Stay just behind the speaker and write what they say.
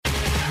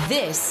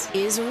This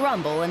is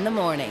Rumble in the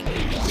Morning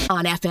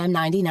on FM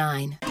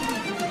 99.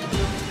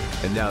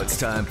 And now it's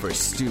time for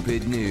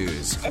Stupid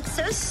News, It's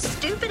so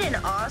stupid and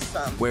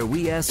awesome. where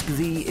we ask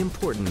the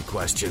important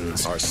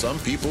questions. Are some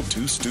people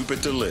too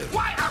stupid to live?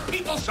 Why are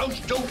people so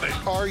stupid?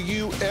 Are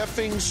you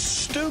effing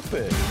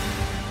stupid?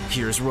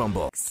 Here's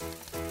Rumble.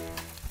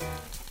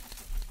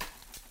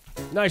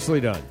 Nicely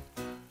done.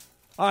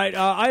 All right,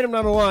 item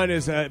number one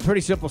is a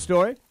pretty simple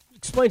story.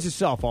 Explains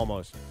itself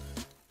almost.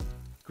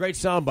 Great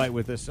soundbite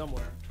with this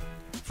somewhere.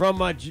 From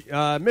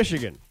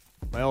Michigan,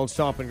 my old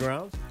stomping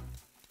grounds.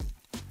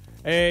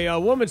 A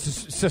woman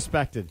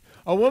suspected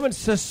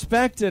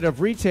of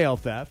retail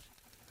theft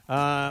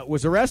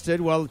was arrested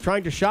while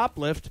trying to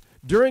shoplift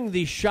during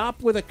the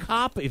Shop with a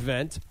Cop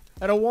event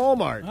at a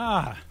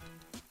Walmart.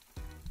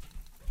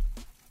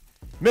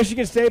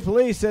 Michigan State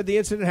Police said the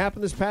incident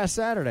happened this past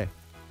Saturday.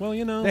 Well,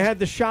 you know. They had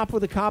the Shop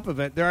with a Cop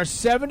event. There are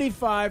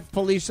 75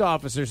 police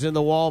officers in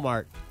the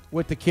Walmart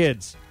with the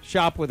kids.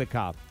 Shop with a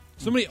Cop.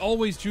 Somebody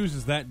always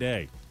chooses that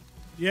day.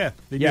 Yeah,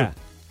 they do.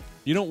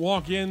 You don't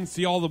walk in,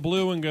 see all the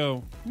blue, and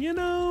go, you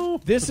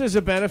know. This is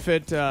a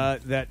benefit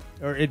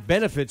it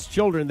benefits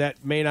children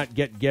that may not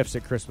get gifts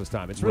at Christmas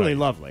time. It's really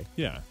lovely.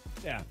 Yeah.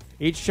 Yeah.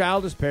 Each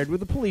child is paired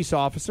with a police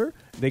officer.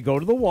 They go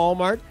to the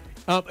Walmart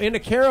in a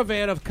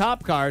caravan of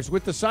cop cars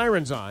with the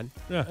sirens on.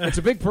 It's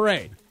a big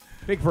parade.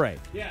 Big parade.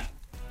 Yeah.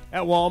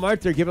 At Walmart,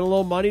 they're given a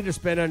little money to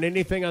spend on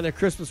anything on their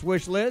Christmas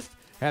wish list.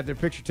 Have their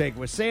picture taken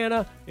with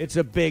Santa. It's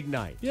a big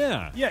night.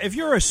 Yeah. Yeah, if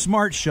you're a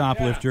smart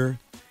shoplifter,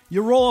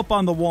 you roll up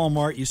on the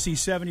Walmart, you see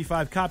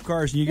 75 cop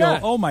cars, and you go,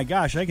 oh, my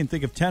gosh, I can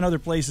think of 10 other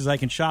places I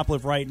can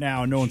shoplift right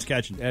now, and no one's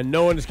catching you. And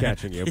no one is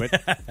catching you,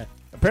 but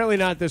apparently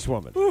not this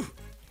woman.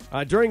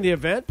 During the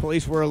event,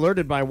 police were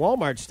alerted by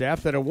Walmart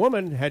staff that a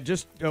woman had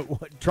just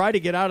tried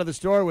to get out of the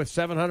store with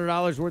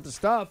 $700 worth of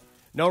stuff,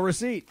 no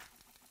receipt.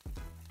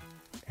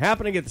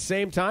 Happening at the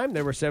same time,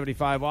 there were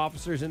 75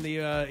 officers in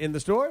the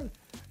store.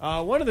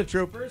 One of the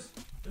troopers,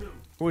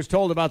 who was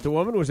told about the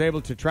woman, was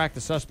able to track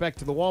the suspect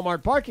to the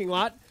Walmart parking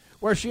lot,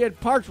 where she had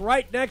parked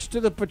right next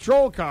to the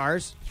patrol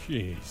cars.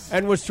 Jeez.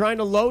 And was trying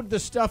to load the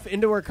stuff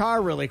into her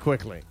car really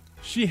quickly.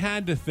 She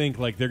had to think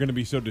like they're going to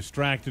be so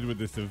distracted with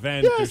this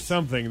event or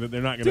something that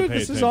they're not going to pay attention.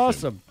 This is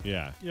awesome.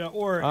 Yeah. Yeah,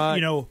 or,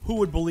 who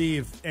would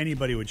believe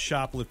anybody would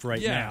shoplift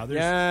right now?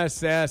 Yes,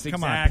 exactly.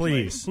 Come on,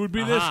 please. Who'd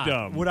be this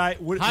dumb?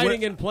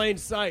 Hiding in plain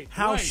sight.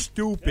 How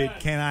stupid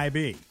can I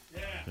be?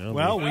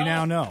 Well, we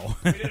now know.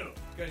 We do,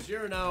 because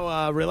you're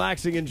now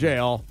relaxing in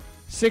jail,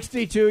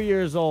 62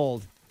 years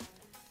old.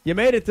 You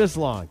made it this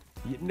long.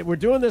 We're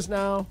doing this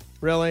now?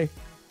 Really?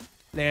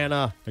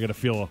 Nana. I gotta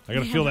feel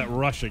that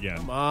rush again.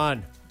 Come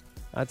on.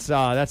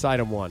 That's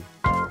item one.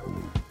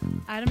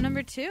 Item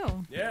number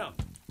two. Yeah.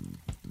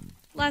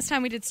 Last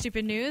time we did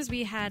Stupid News,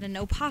 we had an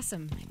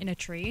opossum in a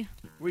tree.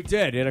 We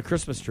did, in a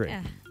Christmas tree.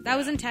 Yeah. That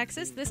was in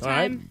Texas. This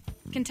time,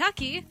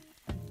 Kentucky,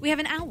 we have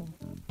an owl.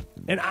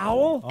 An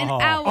owl? An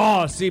owl.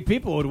 Oh, see,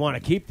 people would want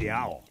to keep the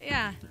owl.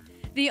 Yeah.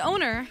 The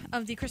owner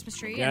of the Christmas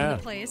tree and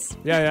the place.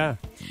 Yeah.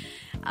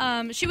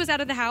 She was out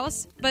of the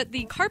house, but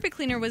the carpet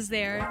cleaner was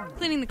there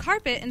cleaning the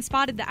carpet and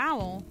spotted the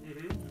owl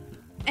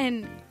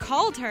and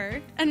called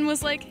her and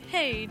was like,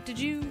 hey, did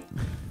you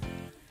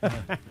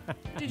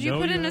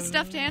put in a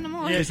stuffed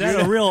animal? Yeah, is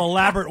that a real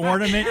elaborate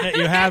ornament that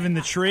you have in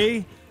the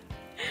tree?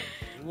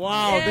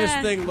 Wow, this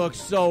thing looks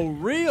so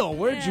real.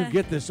 Where did you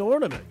get this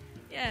ornament?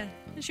 Yeah.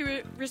 And she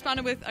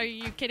responded with, are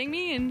you kidding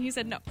me? And he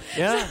said no.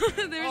 Yeah.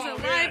 So there's a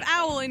live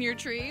owl in your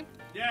tree.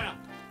 Yeah.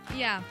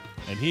 Yeah.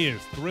 And he is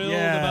thrilled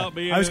about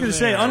being I was going to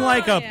say, there.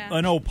 unlike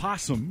an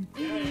opossum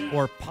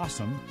or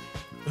possum,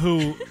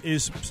 who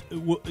is,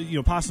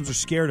 possums are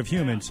scared of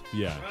humans.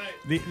 Yeah.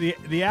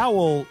 The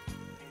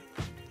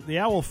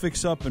owl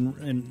fix up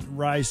and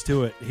rise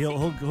to it.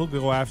 He'll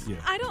go after you.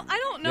 I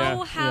don't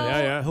know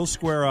how He'll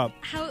square up.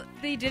 how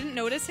they didn't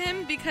notice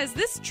him because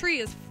this tree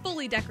is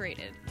fully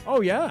decorated.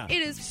 Oh, yeah.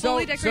 It is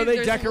fully decorated. So they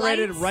There's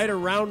decorated lights right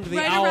around the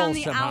right owl around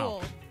the somehow.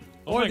 owl.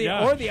 Oh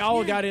Or the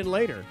owl got in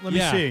later. Let me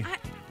see.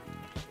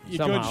 You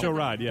could show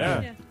Rod,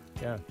 Yeah.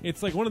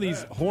 It's like one of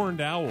these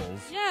horned owls.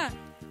 Yeah.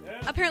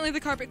 Apparently the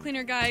carpet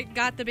cleaner guy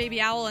got the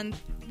baby owl and,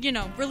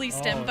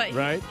 released him, but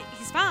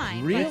he's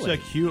fine. Really? It's a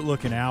cute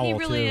looking owl He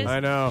really too. is. I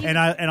know. And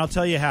I'll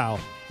tell you how.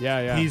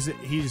 Yeah.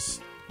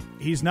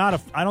 He's not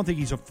a. I don't think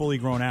he's a fully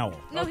grown owl.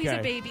 No, he's a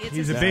Okay. baby.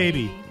 He's a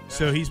baby,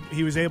 so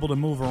he was able to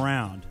move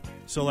around.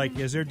 So like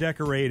as they're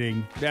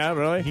decorating, Yeah,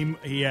 really?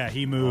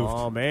 he moved.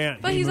 Oh, man.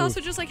 But he's moved.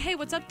 also just like, hey,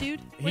 what's up, dude?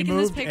 He Like in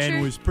this moved picture.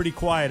 and was pretty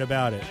quiet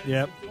about it.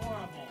 Yep.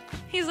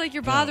 He's like,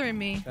 you're bothering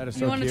me. That is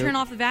You so want to cute. turn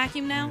off the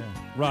vacuum now?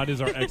 Rod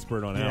is our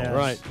expert on owls.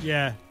 Right.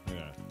 Yeah.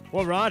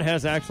 Well, Rod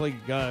has actually,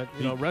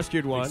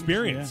 rescued one.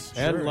 Experience.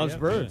 And Sure, loves yeah.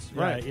 birds.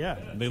 Yeah, Right. Yeah.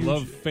 They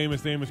love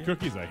famous Amos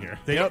cookies, I hear.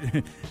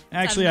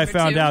 Actually, Item I number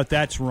found 2. out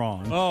that's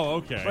wrong. Oh,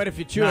 okay. But if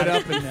you chew it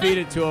up and feed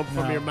it to him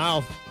from your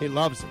mouth, he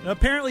loves it.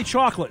 Apparently,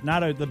 chocolate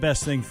not the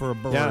best thing for a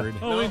bird.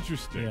 Oh,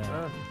 interesting.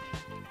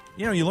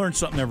 Yeah. You learn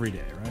something every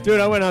day, right?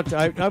 Dude, I went out.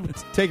 I'm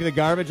taking the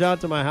garbage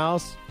out to my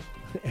house.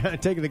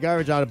 Taking the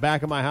garbage out of the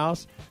back of my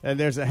house, and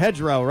there's a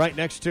hedgerow right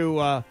next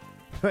to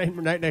right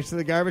next to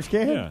the garbage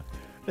can. Yeah.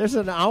 There's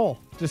an owl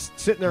just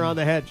sitting there on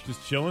the hedge,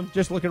 Just chilling?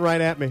 just looking right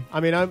at me. I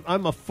mean,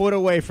 I'm a foot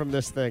away from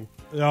this thing.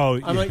 Oh,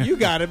 I'm like, you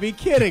got to be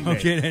kidding me.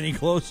 don't get any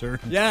closer.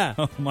 Yeah.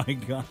 Oh my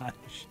gosh.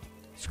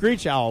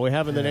 Screech owl we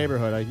have in the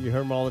neighborhood. You hear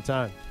them all the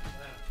time.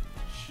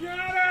 Shut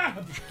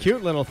up!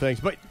 Cute little things.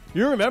 But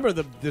you remember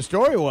the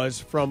story was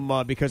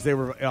from because they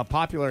were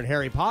popular in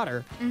Harry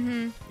Potter.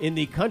 Mm-hmm. In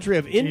the country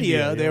of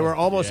India, they were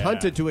almost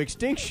hunted to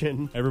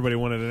extinction. Everybody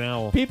wanted an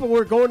owl. People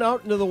were going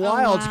out into the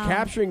wilds, wow.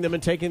 capturing them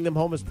and taking them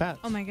home as pets.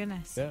 Oh my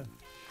goodness. Yeah.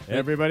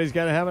 Everybody's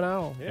got to have an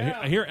owl.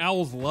 I hear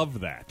owls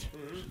love that.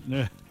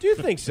 Do you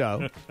think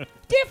so?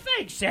 Do you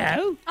think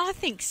so? I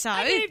think so.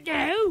 I don't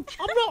know.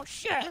 I'm not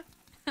sure.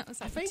 That was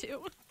happy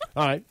too.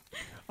 All right.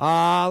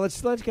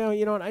 Let's go.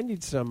 You know what? I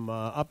need some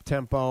up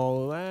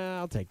tempo.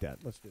 I'll take that.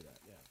 Let's do that.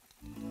 Yeah.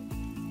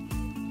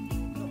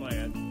 Oh my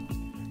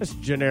God. That's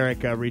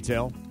generic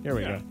retail. Here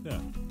we go. Yeah.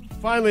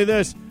 Finally,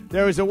 this.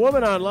 There was a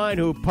woman online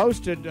who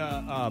posted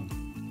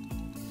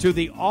to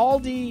the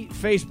Aldi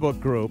Facebook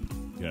group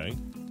Okay.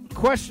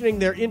 questioning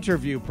their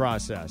interview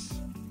process.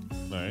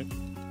 All right.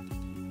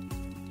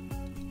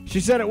 She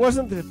said it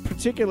wasn't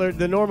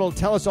the normal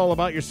tell us all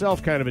about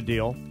yourself kind of a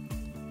deal.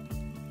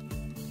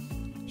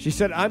 She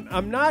said,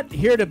 I'm not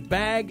here to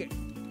bag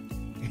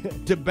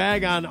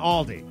on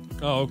Aldi,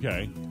 Oh,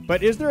 okay.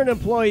 but is there an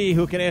employee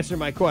who can answer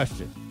my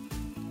question?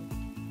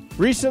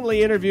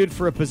 Recently interviewed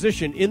for a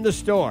position in the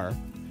store,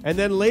 and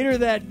then later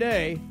that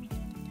day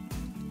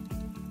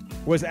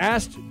was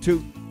asked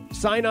to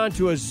sign on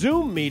to a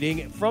Zoom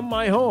meeting from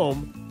my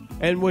home,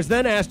 and was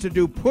then asked to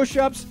do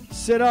push-ups,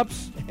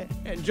 sit-ups,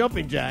 and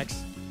jumping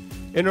jacks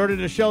in order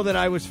to show that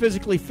I was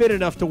physically fit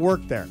enough to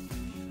work there.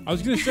 I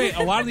was going to say,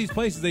 a lot of these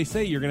places, they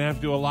say you're going to have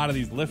to do a lot of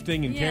these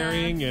lifting and Yeah.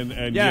 carrying,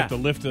 and you have to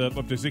lift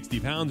up to 60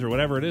 pounds or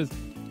whatever it is.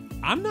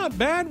 I'm not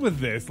bad with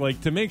this,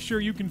 like, to make sure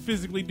you can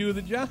physically do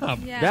the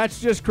job. Yeah.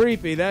 That's just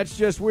creepy. That's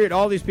just weird.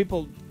 All these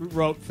people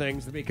wrote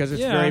things because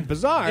it's very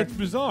bizarre. It's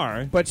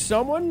bizarre. But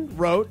someone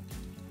wrote,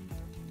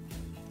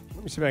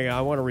 let me see if I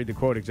want to read the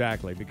quote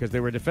exactly, because they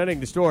were defending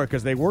the store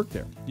because they worked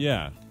there.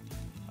 Yeah.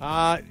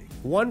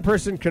 One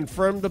person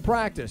confirmed the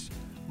practice.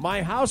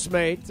 My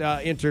housemate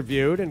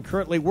interviewed and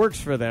currently works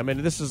for them, and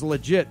this is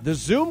legit. The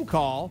Zoom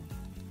call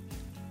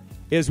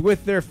is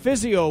with their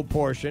physio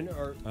portion,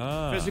 or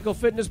physical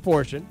fitness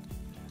portion,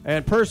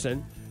 and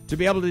person, to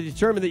be able to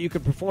determine that you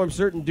can perform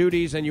certain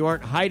duties and you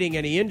aren't hiding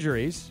any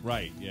injuries,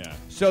 Right, yeah.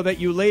 so that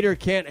you later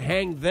can't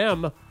hang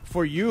them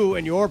for you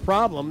and your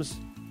problems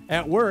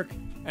at work,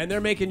 and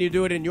they're making you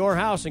do it in your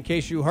house in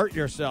case you hurt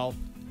yourself.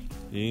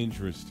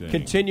 Interesting.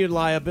 Continued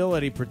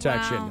liability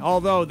protection. Wow.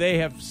 Although they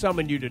have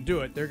summoned you to do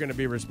it, they're going to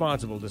be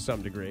responsible to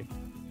some degree.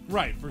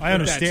 Right, for sure. I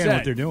understand said.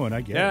 what they're doing.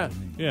 I get Yeah. it. I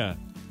mean, Yeah.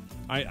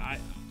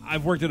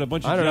 I've worked at a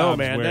bunch of I don't jobs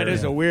know, man. where That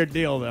is a weird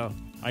deal, though.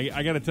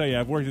 I got to tell you,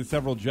 I've worked at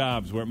several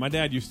jobs where my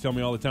dad used to tell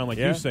me all the time, like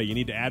Yeah. you say, you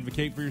need to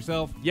advocate for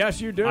yourself. Yes,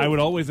 you do. I would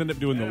always end up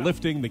doing the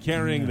lifting, the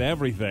carrying, the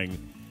everything.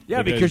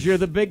 Yeah, because you're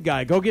the big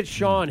guy. Go get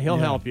Sean. He'll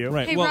help you.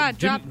 Right. Hey, well, Rod,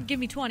 give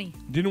me 20.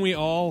 Didn't we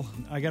all?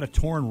 I got a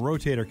torn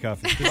rotator cuff.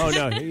 Oh,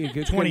 no.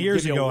 20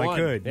 years ago, I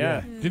could.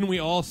 Yeah. Didn't we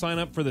all sign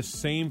up for the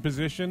same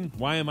position?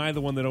 Why am I the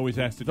one that always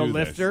has to The do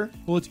lifter? this?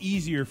 Well, it's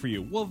easier for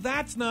you. Well,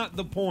 that's not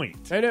the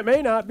point. And it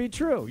may not be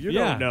true. You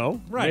Yeah, don't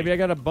know. right. Maybe I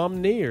got a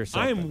bum knee or I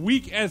something. am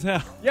weak as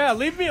hell. Yeah,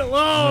 leave me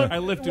alone. I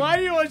lifted- Why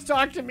do you always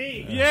talk to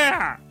me?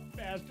 Yeah.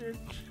 Bastard.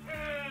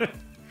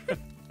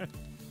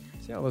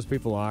 See how those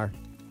people are?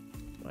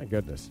 My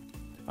goodness.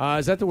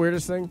 Is that the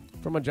weirdest thing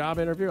from a job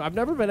interview? I've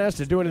never been asked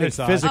to do anything It's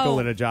odd. physical Oh,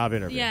 in a job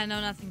interview. Yeah,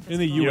 no, nothing In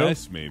the physical.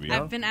 U.S., maybe.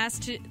 I've been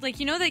asked to, like,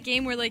 you know that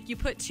game where, like, you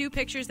put two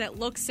pictures that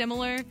look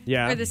similar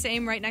Yeah. or the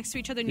same right next to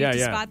each other and you Yeah, have to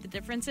yeah. spot the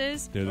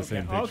differences? They're the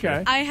same picture.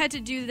 Okay. I had to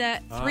do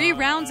that 3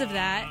 rounds of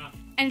that,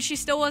 and she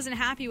still wasn't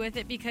happy with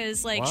it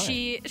because, like,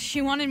 Why?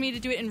 she wanted me to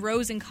do it in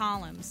rows and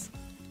columns.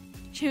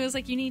 She was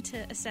like, you need to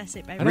assess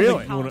it by rows Really?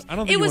 and columns. I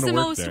don't think It you was wanna the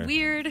work most there.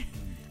 weird.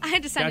 I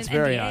had to sign That's an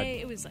very NDA. odd.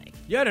 It was like,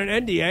 You had an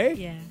NDA?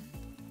 yeah.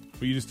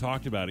 But you just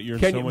talked about it. You're in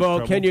Can so you, much well,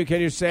 trouble.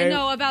 can you say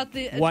No, about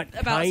the what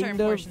about kind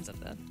certain of portions of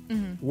the.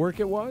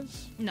 work it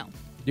was? No,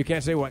 You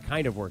can't say what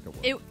kind of work it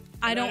was.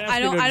 I don't. not I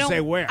asking don't. you to I don't.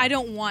 say where. I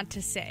don't want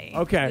to say.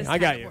 Okay, this I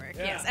got kind of you. Work.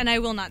 Yeah. Yes, and I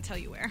will not tell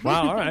you where.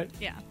 Wow, all right.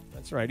 Yeah,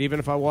 That's right. Even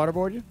if I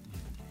waterboard you?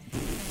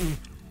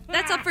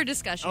 that's up for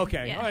discussion.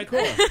 Okay. Yeah. All right,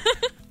 cool.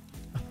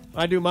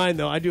 I do mine,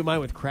 though. I do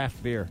mine with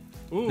craft beer.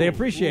 Ooh, They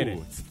appreciate ooh, it.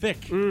 It's thick.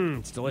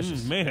 It's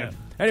delicious. Man. Yeah.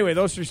 Anyway,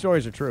 those 3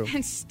 stories are true.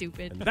 And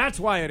stupid. That's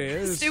why it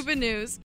is. Stupid news.